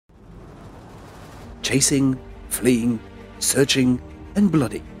Chasing, fleeing, searching, and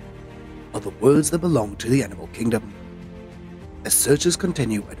bloody are the words that belong to the animal kingdom, as searches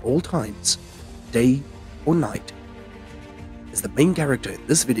continue at all times, day or night. As the main character in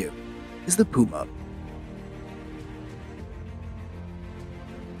this video is the Puma.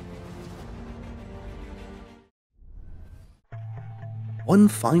 One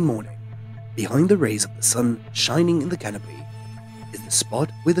fine morning, behind the rays of the sun shining in the canopy, is the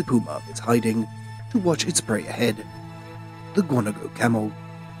spot where the Puma is hiding to watch its prey ahead, the guanago camel.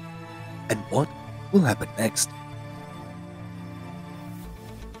 And what will happen next?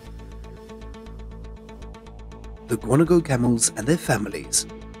 The guanago camels and their families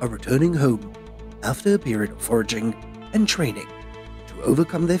are returning home after a period of foraging and training to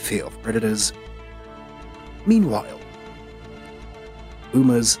overcome their fear of predators. Meanwhile,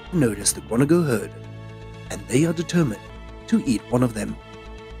 Pumas notice the guanago herd, and they are determined to eat one of them.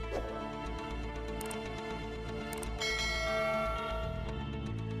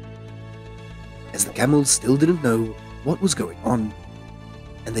 As the camels still didn't know what was going on,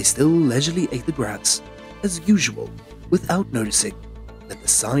 and they still leisurely ate the grass as usual without noticing that the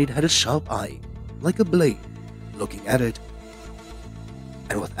side had a sharp eye like a blade looking at it.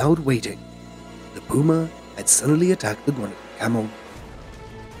 And without waiting, the Puma had suddenly attacked the guanago camel.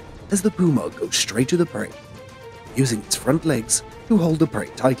 As the Puma goes straight to the prey, using its front legs to hold the prey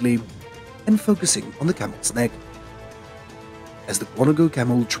tightly and focusing on the camel's neck. As the guanago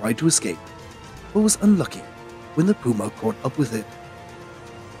camel tried to escape, but was unlucky when the Puma caught up with it.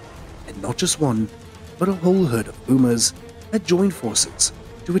 And not just one, but a whole herd of Pumas had joined forces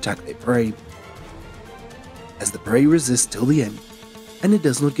to attack their prey. As the prey resists till the end, and it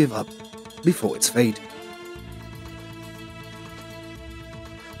does not give up before its fate.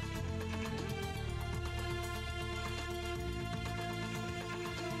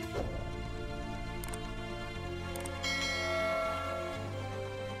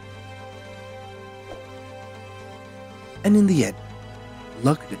 And in the end,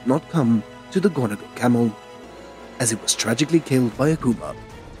 luck did not come to the guanago camel, as it was tragically killed by a Puma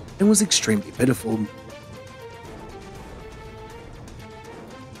and was extremely pitiful.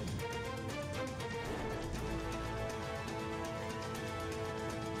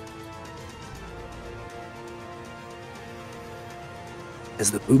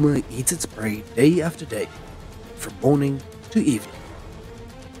 As the Puma eats its prey day after day, from morning to evening.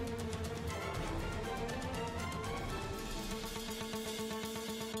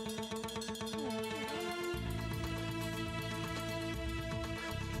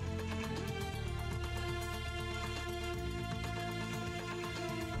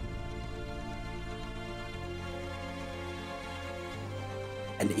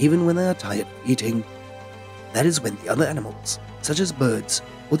 And even when they are tired of eating, that is when the other animals, such as birds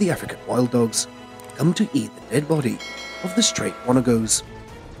or the African wild dogs, come to eat the dead body of the stray guanagos.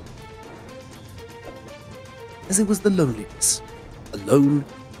 As it was the loneliness alone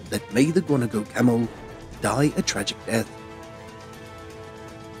that made the guanago camel die a tragic death.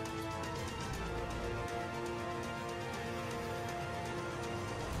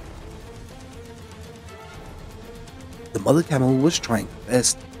 The mother camel was trying her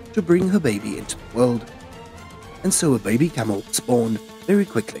best to bring her baby into the world, and so a baby camel spawned very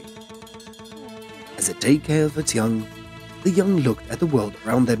quickly. As it took care of its young, the young looked at the world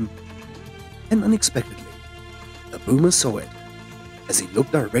around them, and unexpectedly, a Puma saw it as he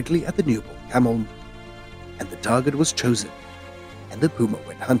looked directly at the newborn camel, and the target was chosen, and the Puma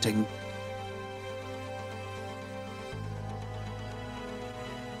went hunting.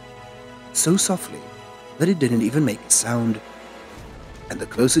 So softly that it didn't even make a sound, and the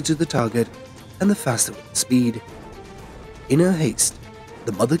closer to the target and the faster with the speed. In her haste,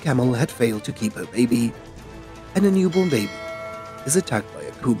 the mother camel had failed to keep her baby, and a newborn baby is attacked by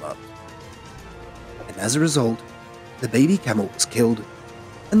a Puma. And as a result, the baby camel was killed,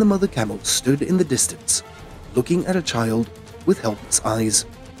 and the mother camel stood in the distance, looking at a child with helpless eyes.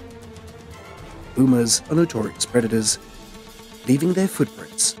 Pumas are notorious predators, leaving their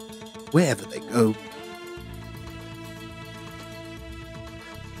footprints wherever they go.